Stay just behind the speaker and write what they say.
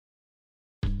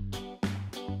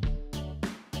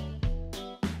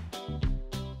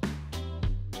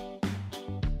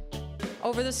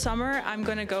Over the summer, I'm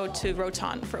going to go to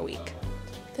Roton for a week.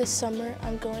 This summer,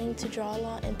 I'm going to draw a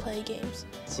lot and play games.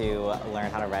 To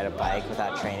learn how to ride a bike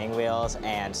without training wheels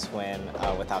and swim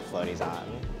without floaties on.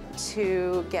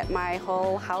 To get my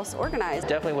whole house organized.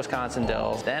 Definitely Wisconsin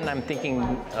Dells. Then I'm thinking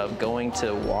of going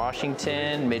to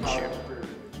Washington mid-June.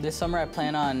 This summer I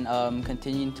plan on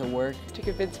continuing to work. To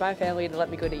convince my family to let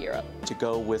me go to Europe. To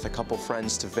go with a couple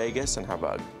friends to Vegas and have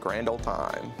a grand old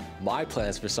time. My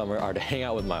plans for summer are to hang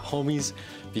out with my homies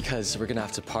because we're gonna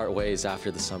have to part ways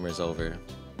after the summer is over.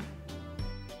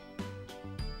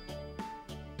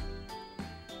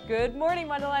 Good morning,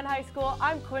 Mundelein High School.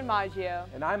 I'm Quinn Maggio.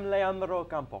 And I'm Leandro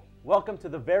Campo. Welcome to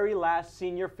the very last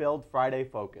senior-filled Friday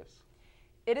Focus.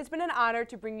 It has been an honor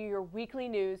to bring you your weekly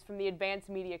news from the Advanced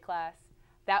Media class.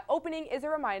 That opening is a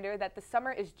reminder that the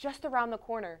summer is just around the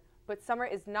corner, but summer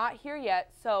is not here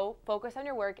yet, so focus on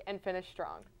your work and finish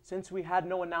strong. Since we had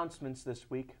no announcements this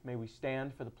week, may we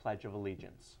stand for the Pledge of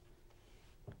Allegiance.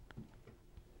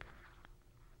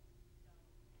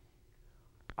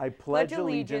 I pledge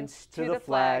allegiance to the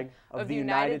flag of the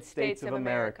United States of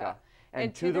America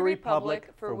and to the republic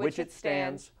for which it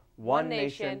stands, one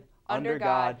nation, under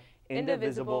God,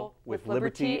 indivisible, with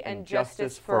liberty and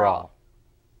justice for all.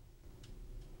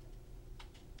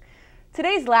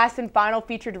 Today's last and final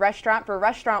featured restaurant for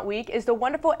Restaurant Week is the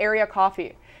wonderful Area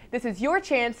Coffee. This is your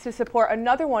chance to support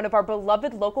another one of our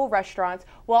beloved local restaurants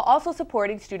while also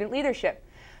supporting student leadership.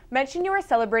 Mention you are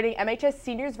celebrating MHS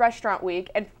Seniors Restaurant Week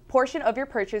and a portion of your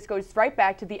purchase goes right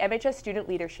back to the MHS student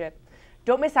leadership.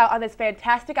 Don't miss out on this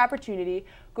fantastic opportunity.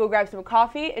 Go grab some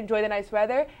coffee, enjoy the nice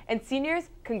weather, and seniors,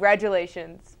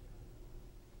 congratulations.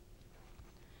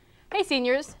 Hey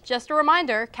seniors, just a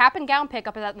reminder, cap and gown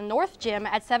pickup is at the North Gym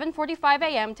at 7:45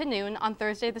 a.m. to noon on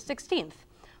Thursday the 16th.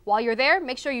 While you're there,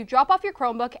 make sure you drop off your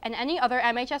Chromebook and any other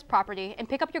MHS property and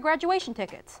pick up your graduation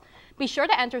tickets. Be sure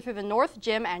to enter through the North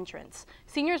Gym entrance.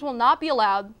 Seniors will not be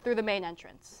allowed through the main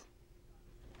entrance.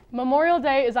 Memorial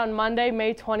Day is on Monday,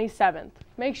 May 27th.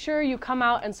 Make sure you come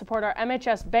out and support our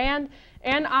MHS band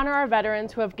and honor our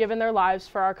veterans who have given their lives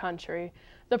for our country.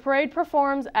 The parade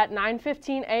performs at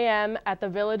 9:15 a.m. at the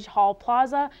Village Hall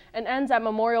Plaza and ends at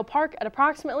Memorial Park at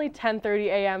approximately 10:30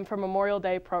 a.m. for Memorial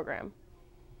Day program.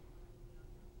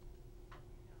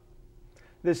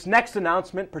 This next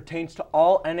announcement pertains to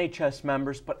all NHS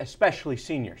members, but especially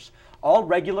seniors. All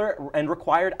regular and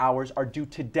required hours are due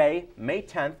today, May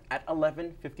 10th at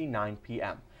 11:59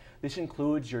 p.m. This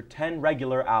includes your 10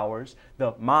 regular hours,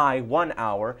 the My 1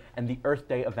 hour, and the Earth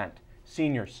Day event.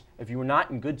 Seniors, if you are not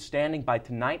in good standing by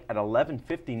tonight at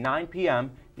 11:59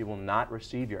 p.m., you will not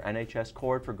receive your NHS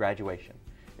cord for graduation.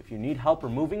 If you need help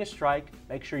removing a strike,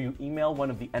 make sure you email one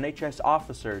of the NHS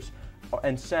officers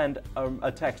and send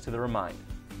a text to the remind.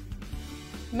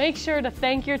 Make sure to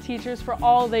thank your teachers for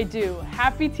all they do.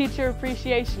 Happy Teacher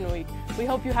Appreciation Week. We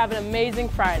hope you have an amazing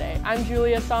Friday. I'm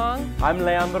Julia Song. I'm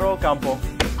Leandro Campo.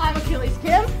 I'm Achilles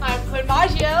Kim. I'm Quinn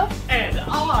Maggio. And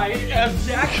I am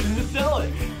Jackson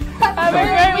Vasilic. Have a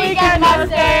great weekend,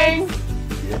 Mustangs!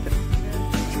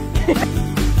 Yeah.